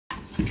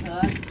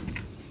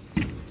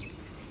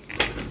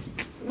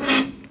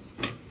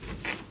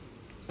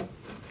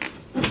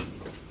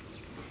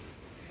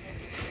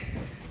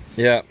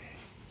Yeah,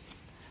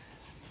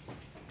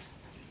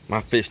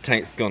 my fish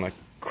tank's gonna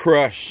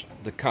crush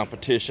the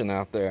competition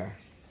out there.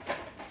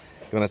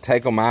 Gonna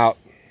take them out.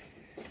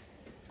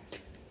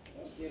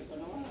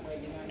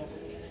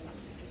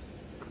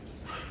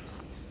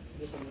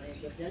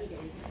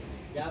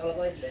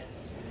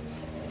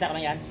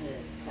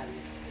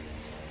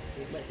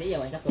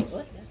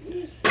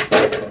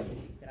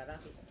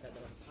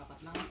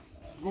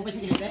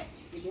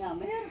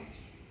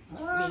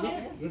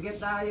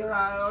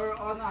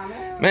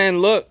 Man,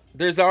 look,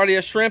 there's already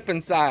a shrimp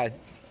inside.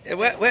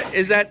 What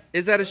is that?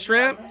 Is that a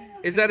shrimp?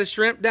 Is that a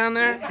shrimp down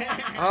there?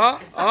 Oh.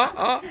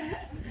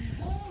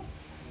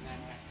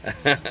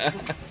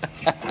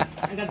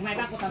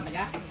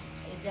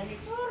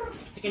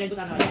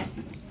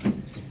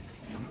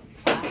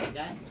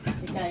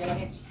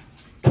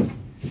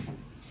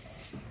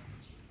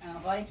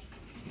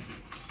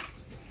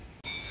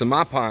 So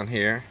my pond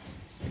here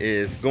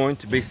is going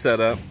to be set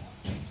up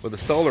with a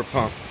solar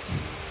pump.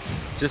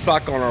 Just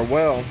like on our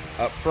well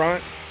up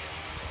front,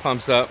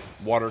 pumps up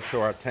water to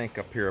our tank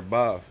up here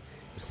above.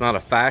 It's not a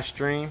fast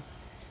stream,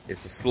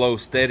 it's a slow,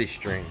 steady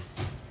stream.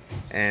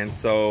 And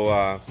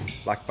so,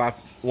 like if I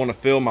want to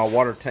fill my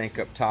water tank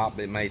up top,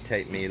 it may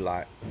take me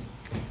like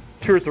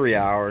 2 or 3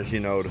 hours, you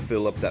know, to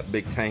fill up that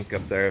big tank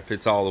up there if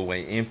it's all the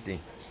way empty.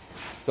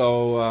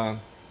 So,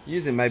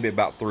 usually maybe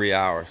about 3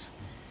 hours.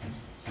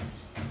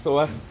 So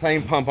that's the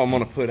same pump I'm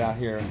going to put out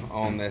here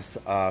on this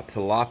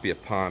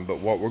tilapia pond. But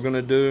what we're going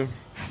to do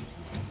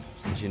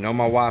is, you know,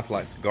 my wife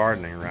likes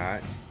gardening,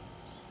 right?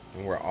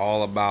 And we're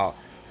all about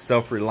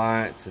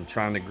self-reliance and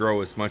trying to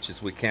grow as much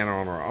as we can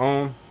on our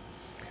own.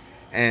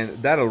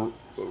 And that'll,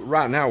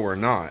 right now we're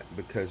not,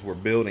 because we're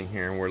building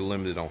here and we're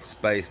limited on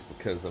space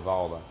because of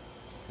all the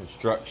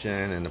construction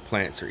and the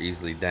plants are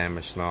easily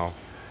damaged and all.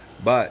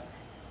 But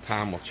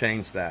time will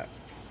change that.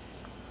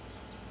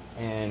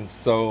 And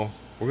so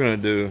we're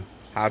going to do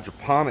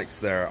hydroponics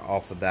there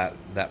off of that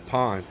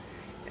pond,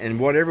 and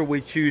whatever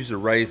we choose to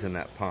raise in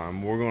that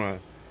pond, we're going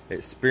to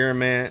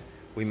experiment.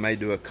 We may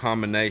do a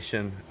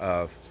combination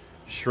of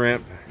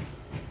shrimp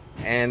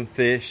and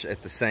fish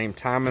at the same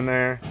time in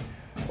there,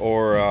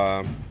 or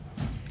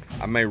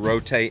I may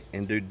rotate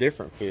and do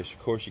different fish. Of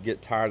course, you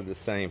get tired of the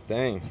same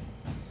thing.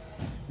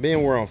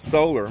 Being we're on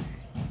solar,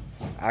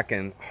 I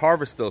can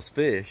harvest those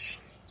fish,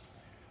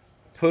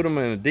 put them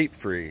in a deep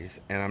freeze,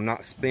 and I'm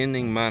not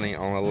spending money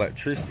on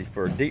electricity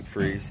for a deep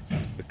freeze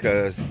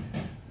because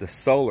the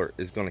solar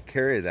is going to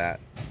carry that.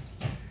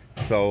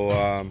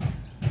 So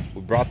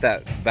we brought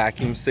that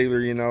vacuum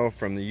sealer, you know,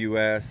 from the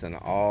US and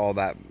all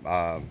that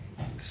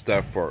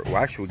stuff for, well,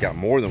 actually we got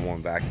more than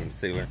one vacuum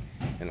sealer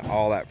and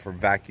all that for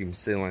vacuum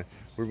sealing.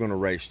 We're going to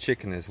raise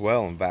chicken as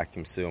well and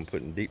vacuum seal and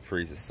put in deep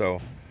freezes. So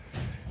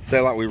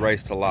say like we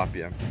raise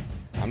tilapia.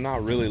 I'm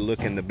not really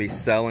looking to be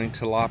selling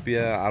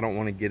tilapia. I don't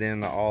want to get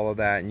into all of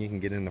that, and you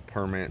can get into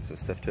permits and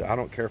stuff too. I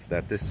don't care for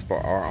that. This is for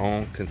our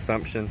own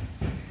consumption.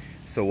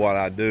 So what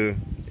I do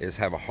is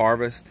have a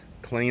harvest,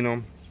 clean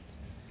them,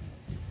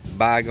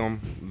 bag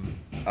them,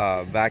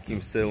 vacuum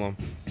seal them,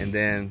 and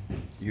then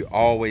you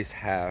always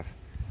have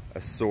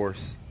a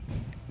source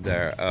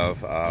there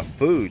of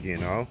food, you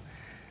know.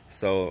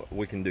 So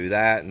we can do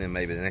that, and then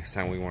maybe the next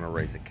time we want to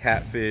raise a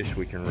catfish,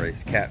 we can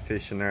raise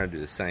catfish in there, do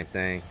the same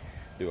thing,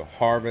 do a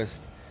harvest.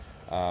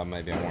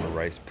 Maybe I want to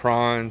raise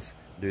prawns,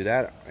 do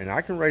that, and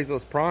I can raise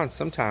those prawns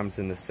sometimes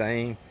in the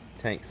same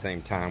tank,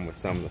 same time with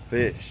some of the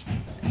fish.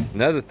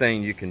 Another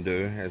thing you can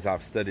do, as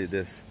I've studied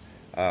this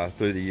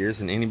through the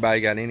years, and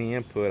anybody got any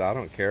input, I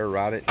don't care,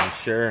 write it and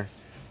share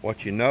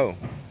what you know.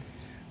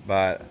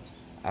 But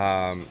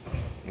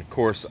of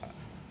course,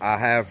 I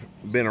have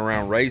been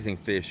around raising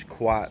fish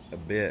quite a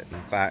bit.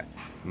 In fact,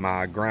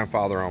 my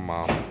grandfather on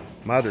my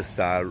mother's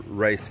side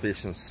raised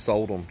fish and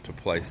sold them to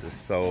places.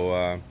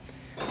 So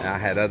I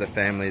had other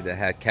family that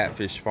had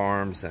catfish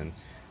farms, and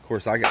of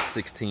course I got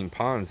 16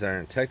 ponds there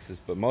in Texas,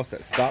 but most of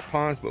that stock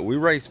ponds, but we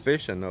raise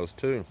fish in those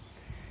too.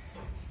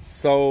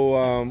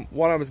 So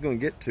what I was going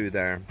to get to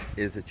there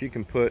is that you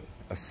can put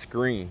a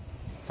screen,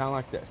 kind of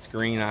like that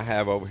screen I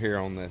have over here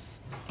on this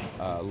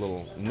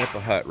little nipple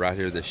hut right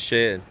here, this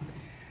shed.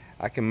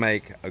 I can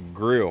make a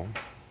grill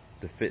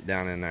to fit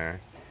down in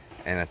there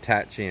and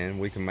attach in.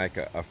 We can make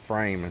a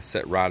frame and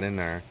set right in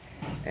there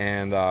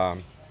and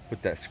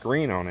put that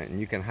screen on it,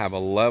 and you can have a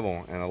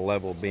level, and a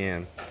level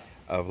being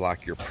of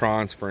like your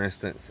prawns, for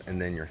instance,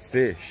 and then your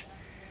fish.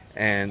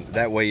 And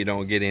that way you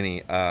don't get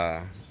any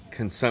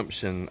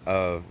consumption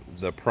of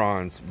the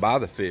prawns by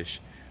the fish,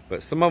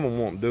 but some of them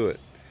won't do it.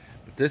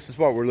 But this is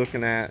what we're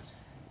looking at.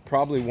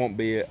 Probably won't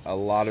be a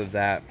lot of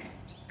that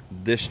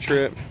this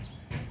trip,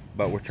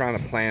 but we're trying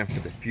to plan for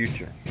the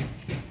future.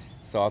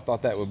 So I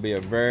thought that would be a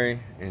very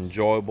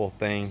enjoyable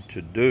thing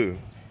to do,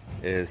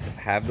 is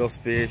have those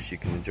fish. You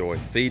can enjoy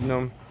feeding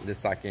them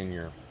just like in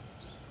your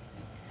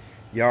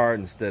yard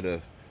instead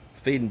of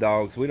feeding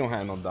dogs. We don't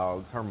have no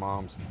dogs. Her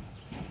mom's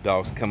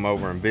dogs come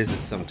over and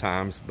visit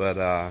sometimes,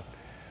 but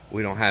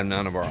We don't have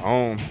none of our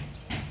own,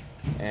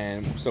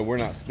 and so we're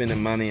not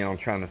spending money on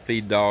trying to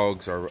feed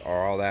dogs or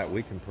all that.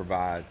 We can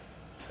provide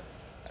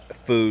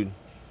food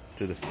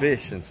to the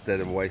fish instead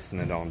of wasting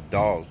it on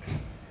dogs.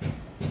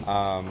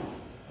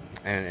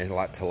 And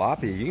like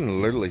tilapia, you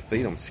can literally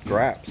feed them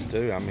scraps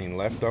too. I mean,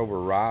 leftover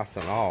rice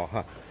and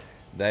all.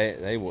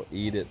 They will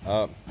eat it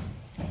up.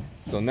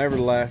 So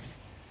nevertheless,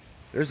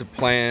 there's a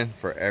plan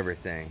for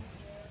everything.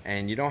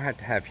 And you don't have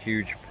to have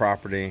huge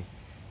property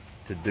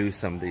to do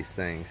some of these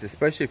things,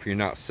 especially if you're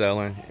not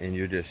selling and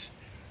you're just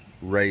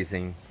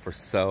raising for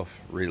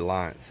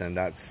self-reliance. And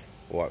that's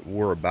what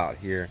we're about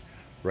here,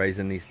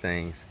 raising these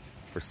things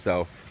for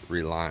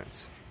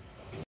self-reliance.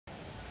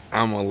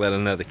 I'm gonna let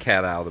another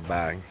cat out of the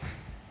bag.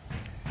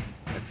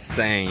 It's a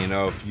saying, you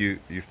know,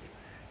 if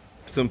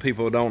some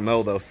people don't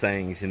know those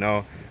sayings, you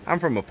know. I'm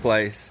from a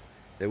place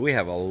that we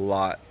have a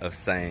lot of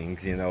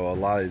sayings, you know, a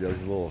lot of those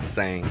little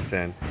sayings,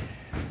 and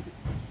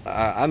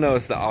I know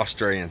it's the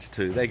Australians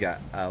too. They got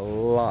a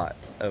lot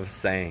of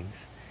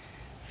sayings.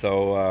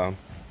 So I'm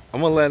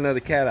gonna let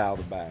another cat out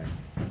of the bag,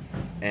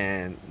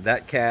 and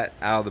that cat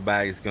out of the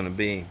bag is gonna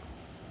be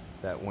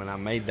that when I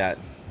made that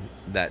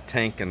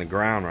tank in the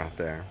ground right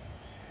there,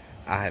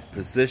 I had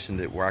positioned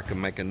it where I could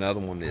make another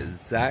one the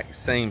exact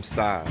same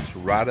size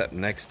right up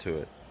next to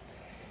it.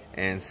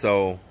 And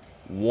so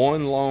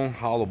one long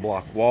hollow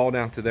block wall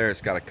down through there,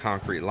 it's got a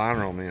concrete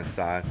liner on the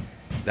inside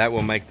that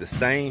will make the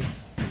same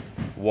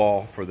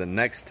wall for the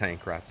next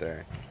tank right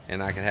there.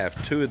 And I can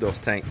have two of those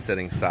tanks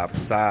sitting side by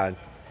side,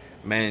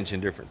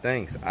 managing different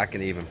things. I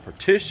can even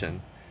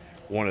partition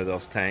one of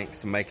those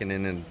tanks, making it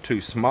into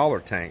two smaller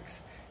tanks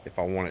if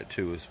I wanted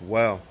to as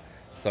well.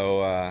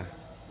 So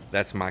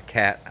that's my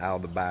cat out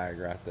of the bag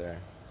right there.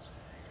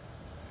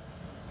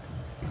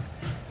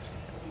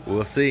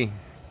 We'll see.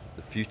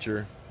 The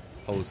future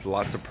holds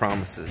lots of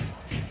promises.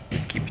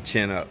 Just keep your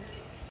chin up.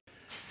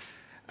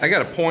 I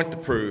got a point to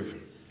prove.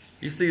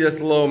 You see this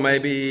little,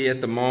 maybe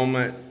at the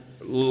moment,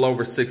 a little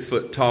over 6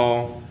 foot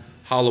tall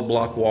hollow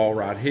block wall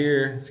right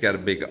here. It's got a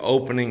big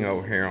opening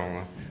over here on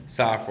the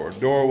side for a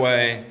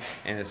doorway,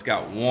 and it's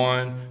got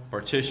one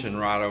partition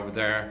right over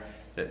there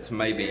that's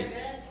maybe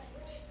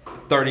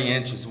 30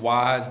 inches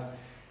wide,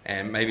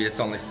 and maybe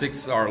it's only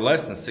 6 or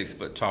less than 6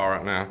 foot tall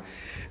right now.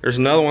 There's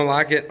another one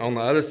like it on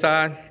the other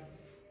side,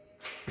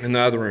 in the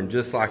other room,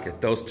 just like it.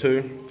 Those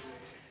two,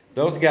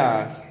 those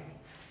guys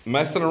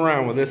messing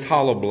around with this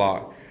hollow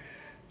block,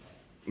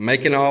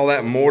 making all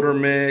that mortar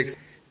mix.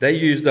 They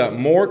used up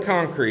more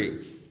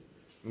concrete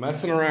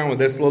messing around with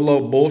this little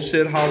old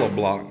bullshit hollow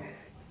block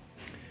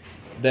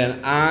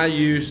than I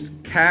used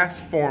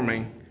cast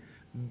forming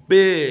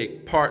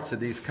big parts of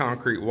these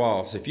concrete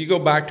walls. If you go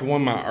back to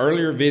one of my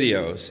earlier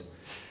videos,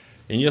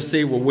 and you'll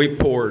see where we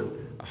poured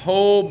a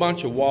whole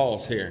bunch of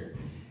walls here.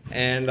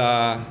 And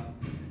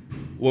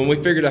when we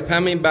figured up how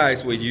many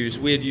bags we'd use,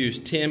 we had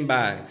used 10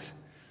 bags.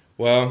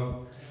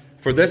 Well,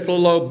 for this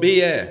little old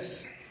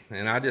BS,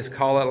 and I just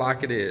call it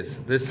like it is,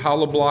 this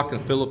hollow block in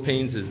the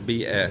Philippines is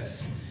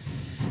BS.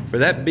 For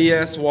that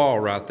BS wall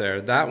right there,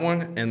 that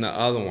one and the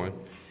other one,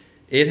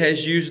 it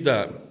has used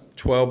up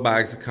 12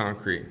 bags of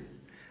concrete.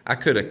 I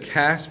could have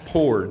cast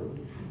poured.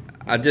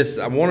 I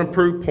want to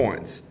prove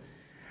points.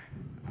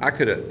 I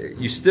could have,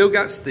 you still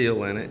got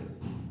steel in it.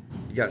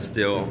 You got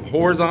steel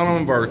horizontal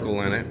and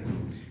vertical in it.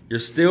 You're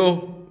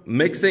still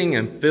mixing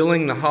and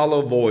filling the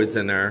hollow voids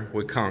in there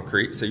with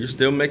concrete. So you're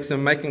still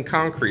mixing, making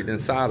concrete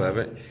inside of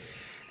it.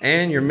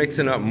 And you're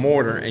mixing up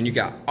mortar, and you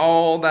got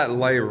all that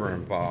labor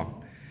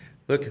involved.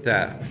 Look at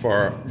that.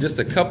 For just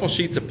a couple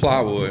sheets of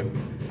plywood,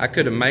 I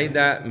could have made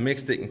that,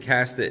 mixed it, and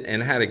cast it,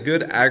 and had a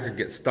good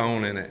aggregate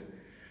stone in it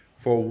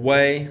for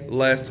way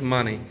less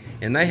money.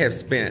 And they have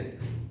spent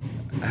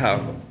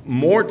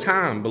more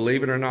time,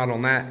 believe it or not,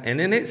 on that. And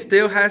then it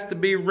still has to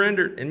be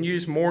rendered and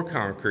use more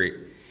concrete.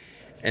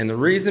 And the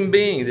reason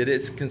being that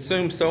it's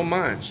consumed so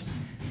much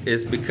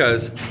is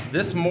because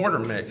this mortar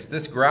mix,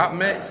 this grout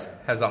mix,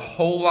 has a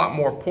whole lot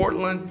more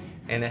Portland,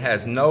 and it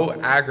has no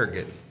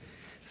aggregate.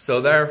 So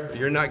there,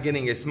 you're not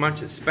getting as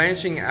much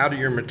expansion out of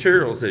your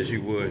materials as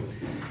you would.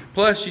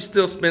 Plus, you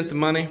still spent the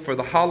money for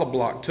the hollow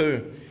block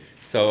too.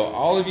 So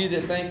all of you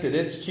that think that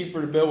it's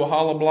cheaper to build a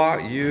hollow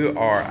block, you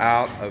are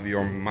out of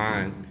your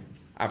mind.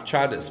 I've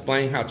tried to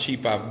explain how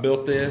cheap I've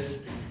built this,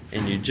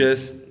 and you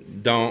just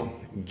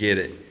don't get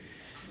it.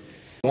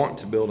 I want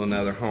to build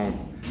another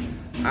home.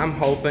 I'm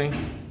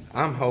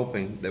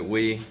hoping that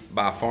we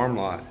buy a farm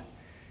lot,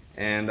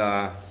 and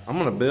I'm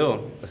gonna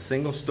build a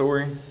single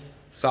story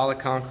solid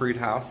concrete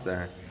house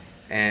there,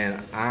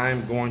 and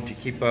I'm going to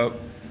keep up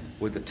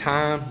with the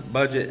time,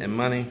 budget, and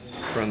money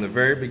from the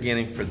very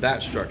beginning for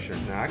that structure.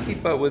 Now, I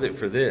keep up with it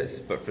for this,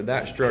 but for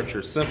that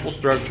structure, simple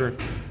structure,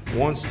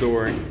 one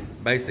story,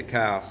 basic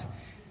house,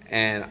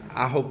 and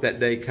I hope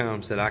that day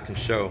comes that I can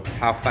show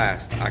how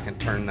fast I can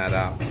turn that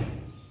out.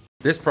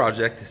 This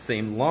project has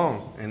seemed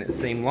long, and it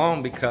seemed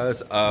long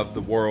because of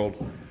the world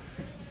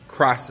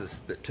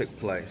crisis that took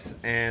place,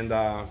 and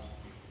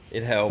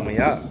it held me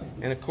up.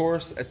 And of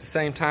course, at the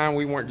same time,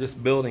 we weren't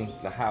just building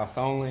the house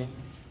only.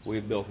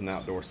 We've built an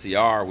outdoor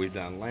CR, we've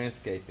done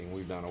landscaping,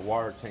 we've done a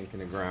water tank in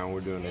the ground,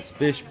 we're doing this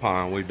fish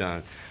pond, we've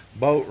done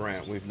boat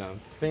ramp, we've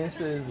done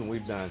fences, and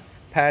we've done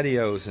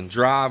patios and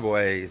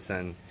driveways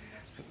and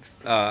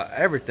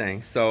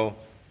everything. So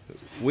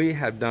we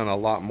have done a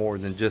lot more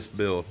than just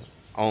build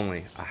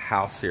only a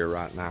house here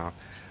right now.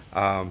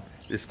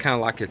 It's kind of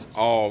like it's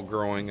all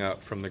growing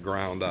up from the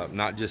ground up,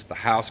 not just the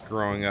house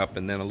growing up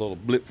and then a little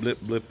blip,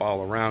 blip, blip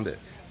all around it,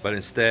 but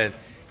instead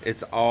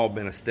it's all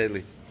been a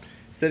steady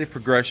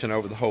progression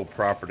over the whole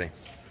property.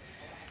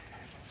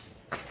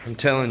 I'm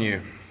telling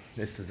you,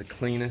 this is the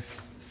cleanest,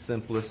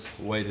 simplest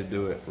way to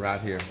do it right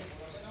here.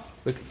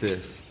 Look at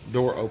this,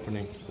 door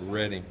opening,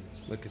 ready.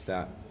 Look at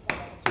that,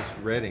 just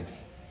ready,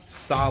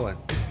 solid,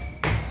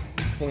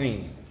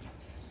 clean.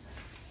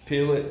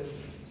 Peel it,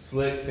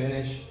 slick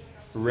finish,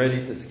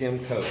 ready to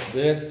skim coat.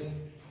 This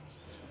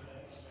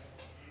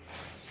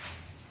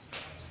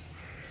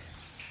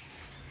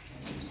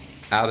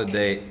out of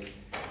date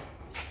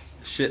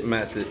shit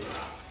method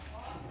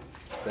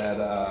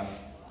that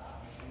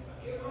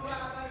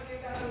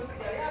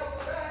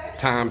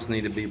times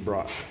need to be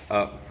brought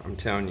up, I'm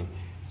telling you.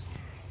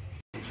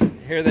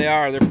 Here they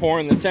are, they're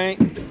pouring the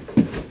tank.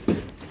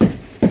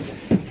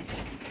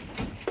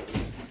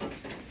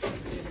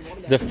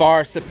 The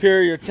far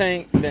superior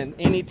tank than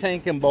any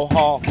tank in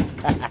Bohol.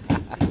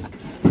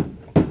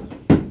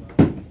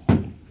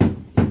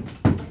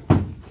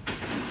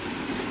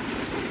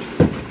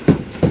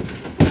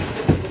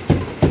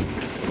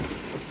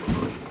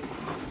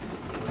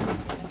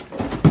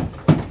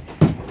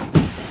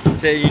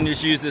 Tell you can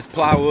just use this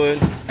plywood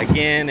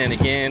again and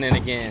again and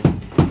again.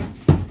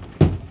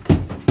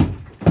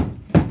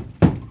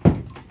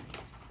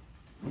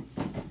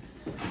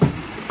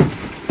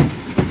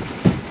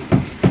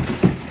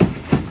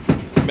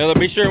 Miller,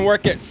 be sure and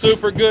work it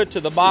super good to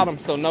the bottom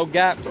so no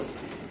gaps.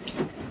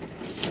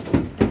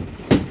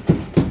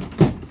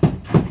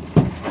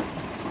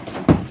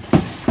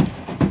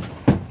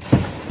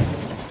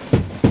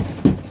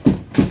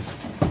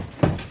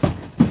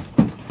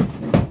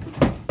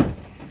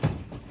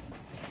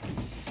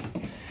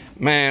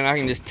 Man, I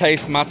can just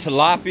taste my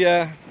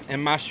tilapia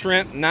and my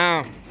shrimp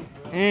now.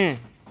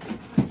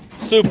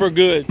 Super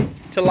good.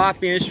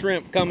 Tilapia and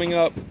shrimp coming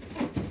up.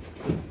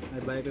 I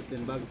buy it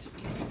 10 bucks.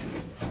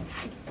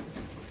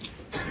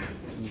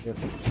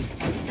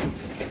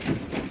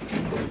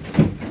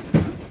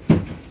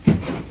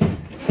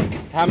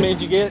 How many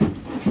did you get?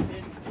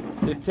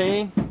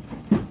 15?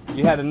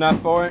 You had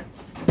enough for it?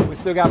 We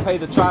still got to pay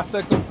the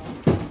tricycle?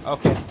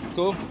 Okay,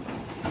 cool.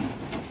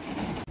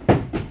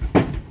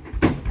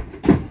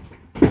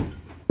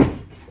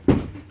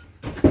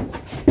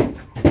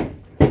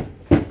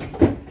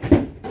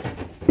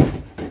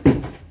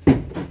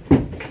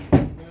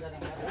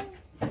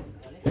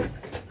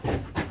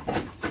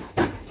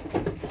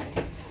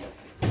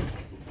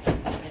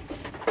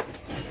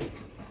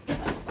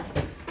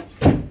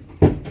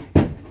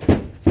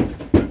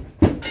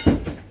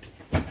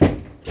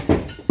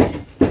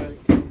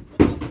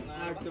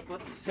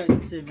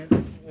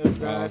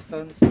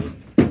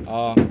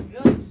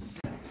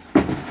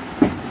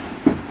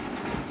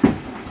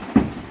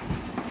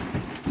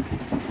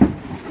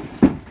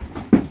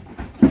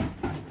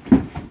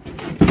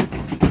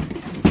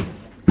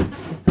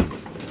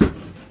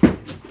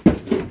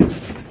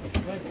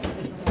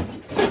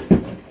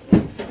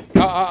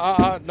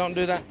 Don't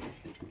do that.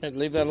 Hey,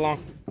 leave that alone.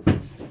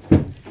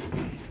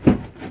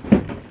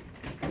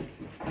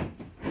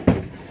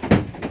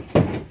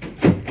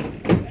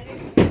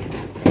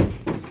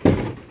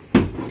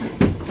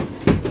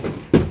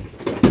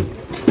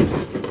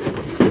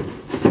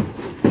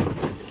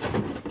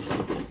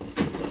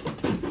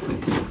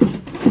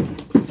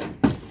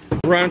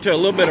 Run into a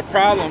little bit of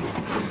problem.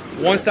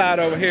 One side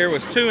over here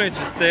was 2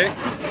 inches thick.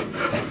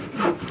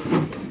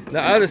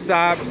 The other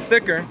side was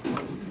thicker.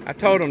 I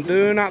told them,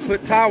 do not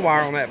put tie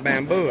wire on that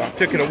bamboo. I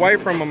took it away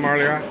from them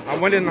earlier. I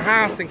went in the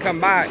house and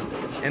come back,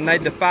 and they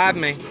defied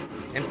me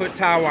and put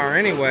tie wire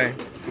anyway.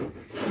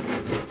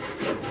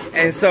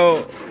 And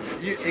so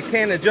it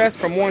can't adjust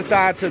from one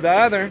side to the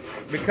other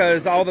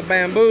because all the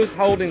bamboo's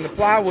holding the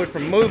plywood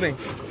from moving.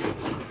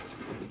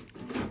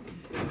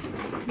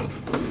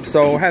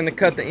 So having to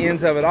cut the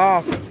ends of it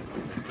off.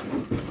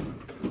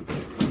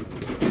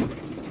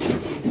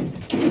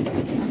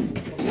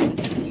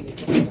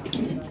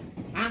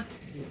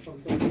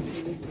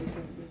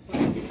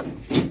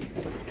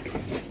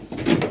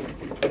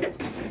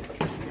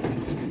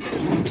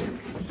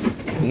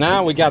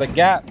 Now we got a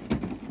gap.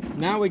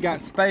 Now we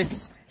got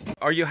space.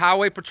 Are you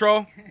highway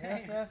patrol?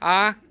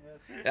 Yes,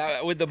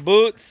 yes. With the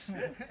boots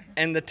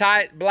and the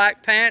tight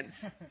black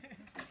pants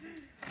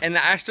and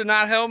the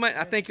astronaut helmet?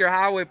 I think you're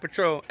highway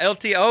patrol.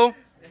 LTO?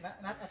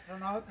 Not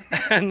astronaut.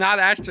 Not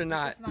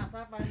astronaut.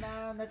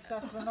 Next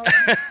astronaut.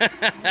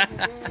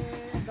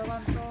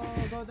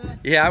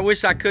 Yeah, I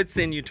wish I could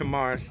send you to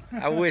Mars.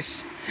 I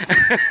wish.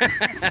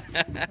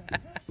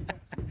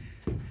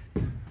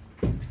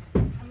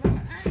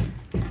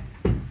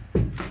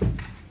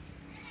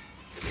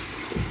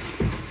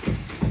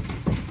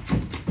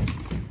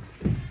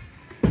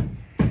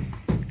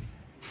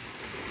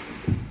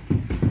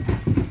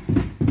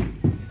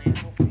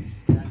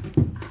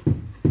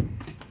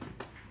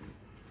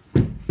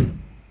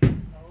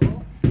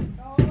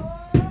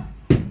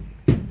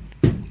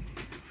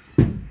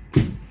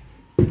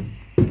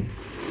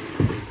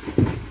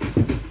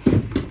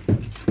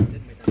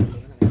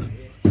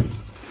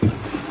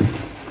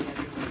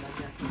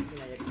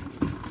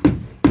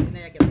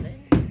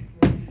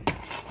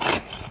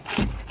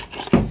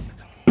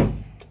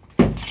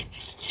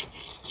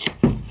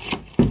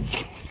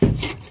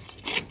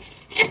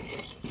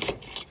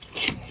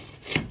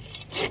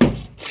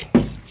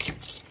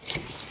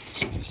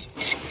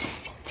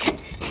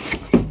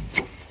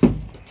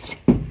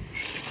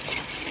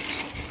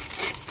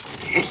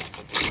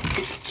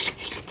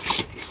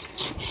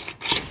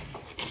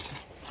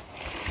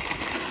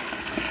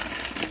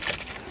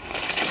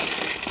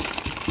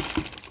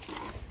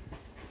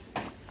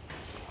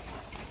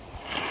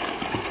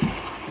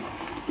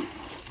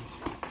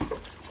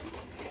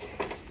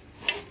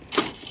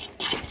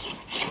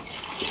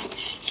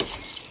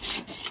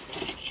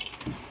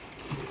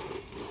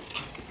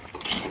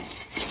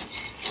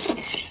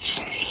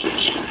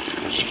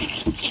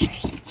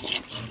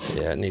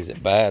 Yeah, it needs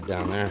it bad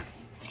down there.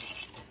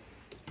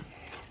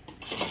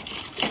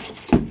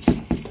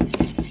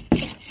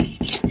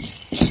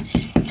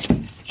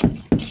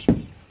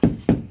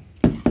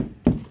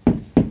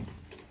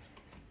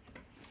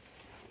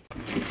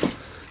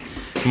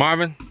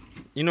 Marvin,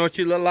 you know what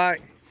you look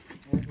like?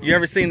 You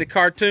ever seen the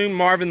cartoon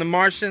Marvin the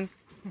Martian?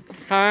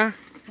 Huh?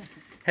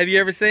 Have you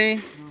ever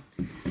seen?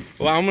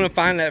 Well, I'm gonna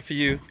find that for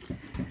you.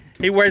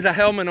 He wears a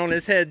helmet on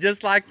his head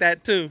just like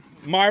that too.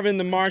 Marvin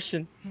the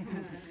Martian.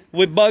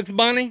 With Bugs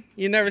Bunny?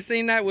 You never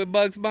seen that with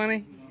Bugs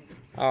Bunny?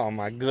 Oh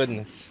my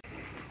goodness.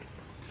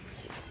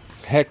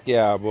 Heck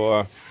yeah,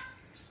 boy.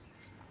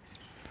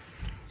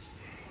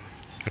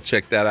 I'll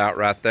check that out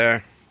right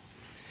there.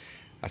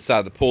 I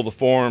decided to pull the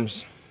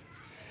forms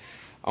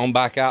on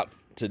back out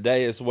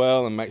today as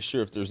well and make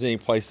sure if there's any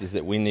places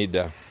that we need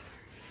to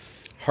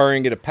hurry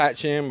and get a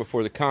patch in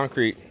before the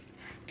concrete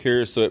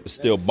cures so it was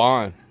still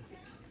bond.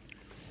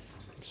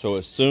 So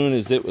as soon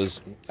as it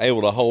was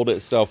able to hold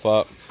itself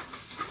up,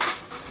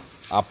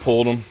 I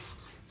pulled them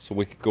so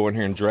we could go in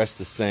here and dress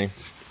this thing.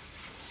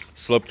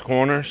 Sloped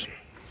corners.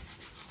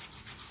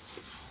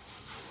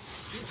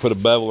 Put a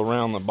bevel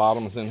around the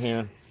bottoms in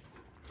here.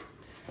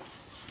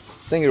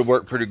 I think it'll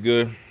work pretty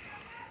good.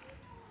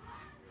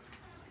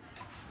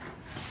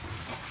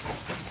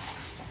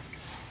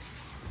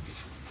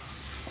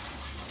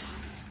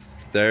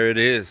 There it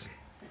is.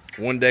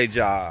 One day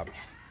job.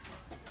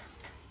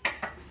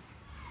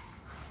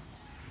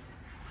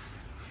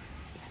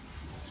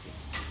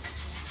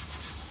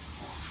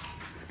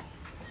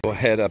 We'll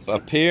head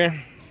up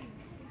here.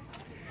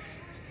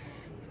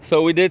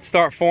 So we did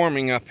start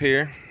forming up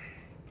here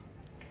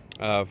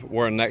of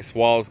where the next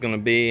wall is going to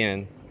be,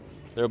 and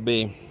there'll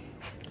be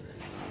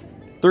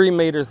 3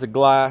 meters of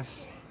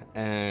glass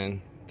and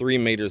 3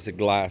 meters of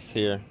glass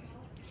here.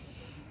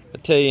 I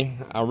tell you,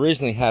 I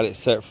originally had it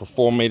set for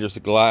 4 meters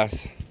of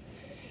glass,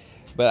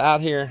 but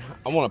out here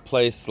I want to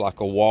place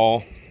like a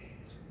wall.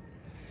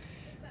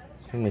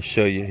 Let me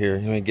show you here.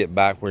 Let me get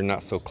back where you're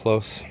not so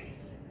close.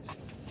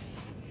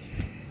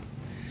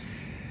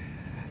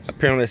 Up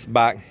here on this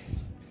back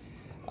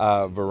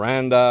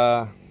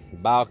veranda,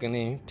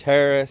 balcony,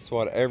 terrace,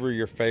 whatever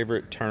your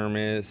favorite term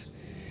is.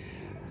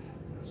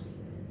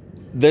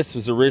 This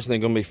was originally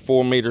going to be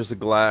 4 meters of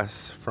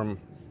glass from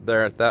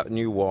there at that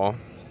new wall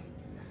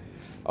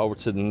over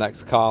to the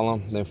next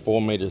column, then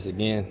 4 meters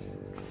again.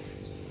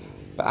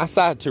 But I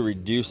decided to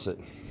reduce it.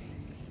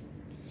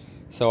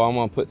 So I'm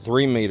gonna put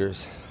 3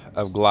 meters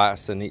of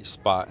glass in each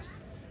spot,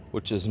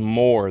 which is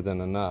more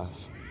than enough.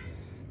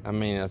 I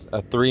mean,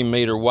 a 3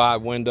 meter wide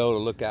window to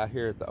look out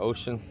here at the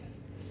ocean.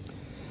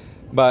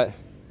 But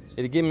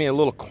it'll give me a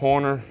little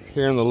corner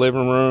here in the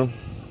living room.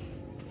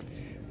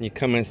 When you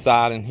come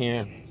inside in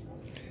here,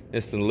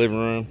 this is the living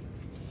room.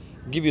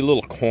 Give you a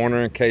little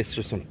corner in case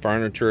there's some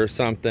furniture or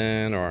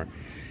something, or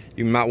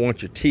you might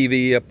want your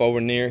TV up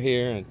over near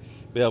here and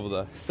be able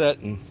to sit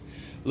and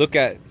look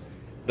at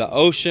the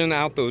ocean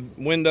out the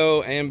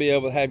window and be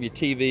able to have your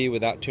TV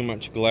without too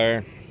much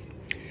glare.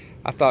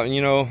 I thought,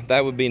 you know,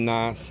 that would be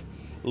nice.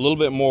 A little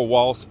bit more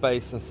wall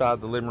space inside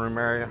the living room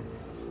area.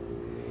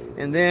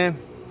 And then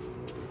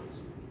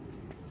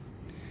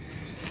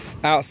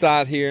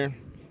outside here,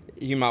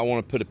 you might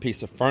want to put a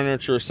piece of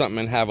furniture or something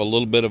and have a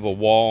little bit of a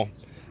wall.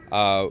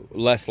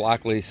 Less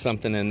likely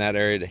something in that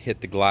area to hit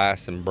the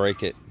glass and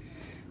break it.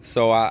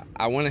 So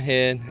I went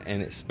ahead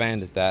and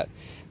expanded that.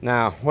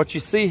 Now what you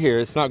see here,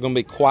 it's not going to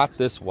be quite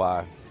this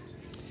wide.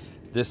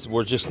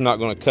 We're just not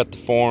going to cut the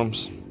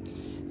forms.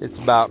 It's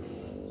about,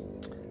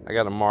 I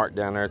got a mark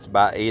down there, it's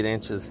about 8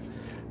 inches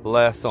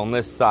less on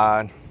this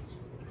side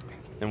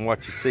than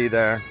what you see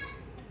there,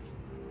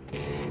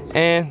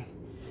 and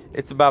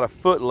it's about a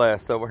foot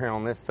less over here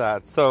on this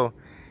side. So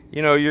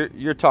you know,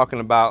 you're talking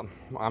about,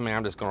 I mean,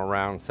 I'm just going to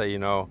round and say, you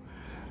know,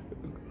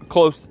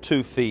 close to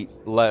 2 feet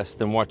less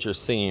than what you're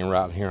seeing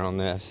right here on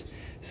this.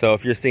 So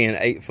if you're seeing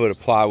 8 foot of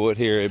plywood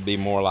here, it'd be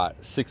more like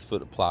 6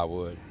 foot of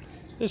plywood,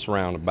 just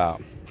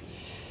roundabout.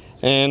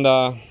 And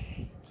I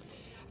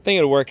think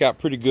it'll work out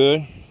pretty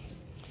good.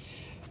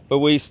 But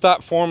we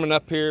stopped forming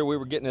up here. We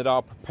were getting it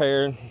all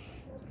prepared.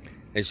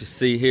 As you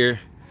see here,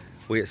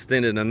 we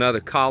extended another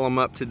column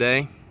up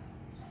today.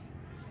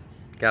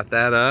 Got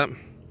that up.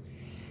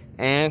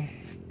 And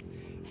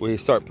we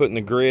start putting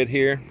the grid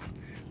here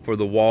for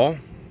the wall.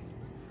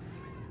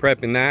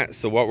 Prepping that.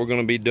 So what we're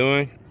going to be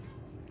doing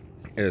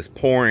is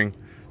pouring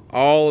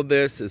all of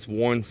this as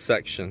one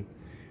section.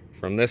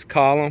 From this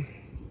column,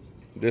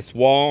 this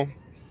wall,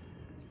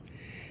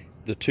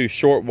 the 2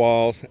 short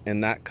walls,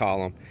 and that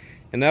column.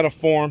 And that'll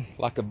form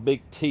like a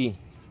big T.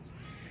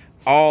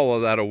 All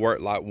of that'll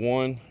work like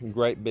one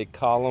great big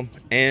column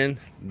and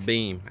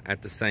beam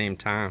at the same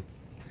time.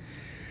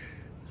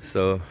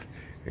 So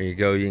there you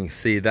go, you can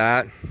see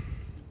that.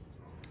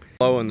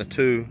 Below in the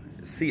 2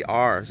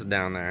 CRs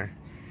down there,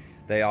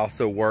 they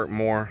also work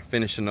more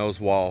finishing those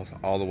walls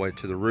all the way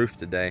to the roof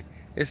today.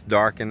 It's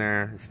dark in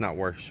there, it's not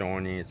worth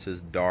showing you, it's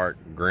just dark,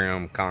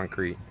 grim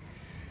concrete.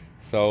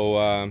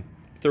 So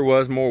there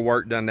was more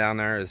work done down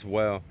there as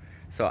well.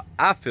 So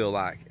I feel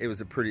like it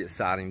was a pretty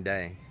exciting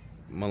day.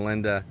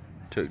 Melinda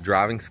took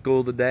driving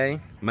school today.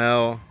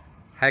 Mel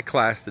had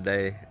class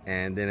today,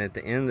 and then at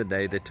the end of the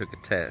day they took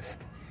a test.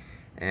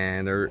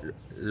 And there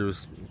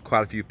was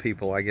quite a few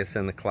people, I guess,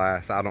 in the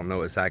class. I don't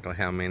know exactly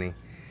how many.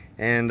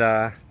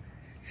 And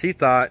she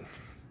thought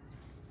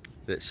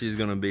that she's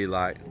gonna be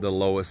like the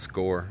lowest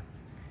score,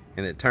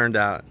 and it turned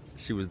out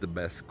she was the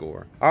best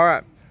score. All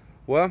right,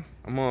 well,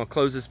 I'm gonna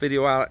close this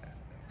video out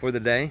for the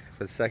day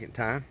for the second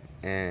time.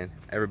 And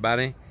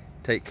everybody,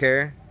 take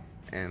care,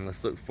 and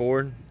let's look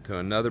forward to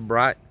another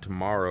bright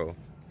tomorrow.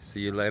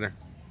 See you later.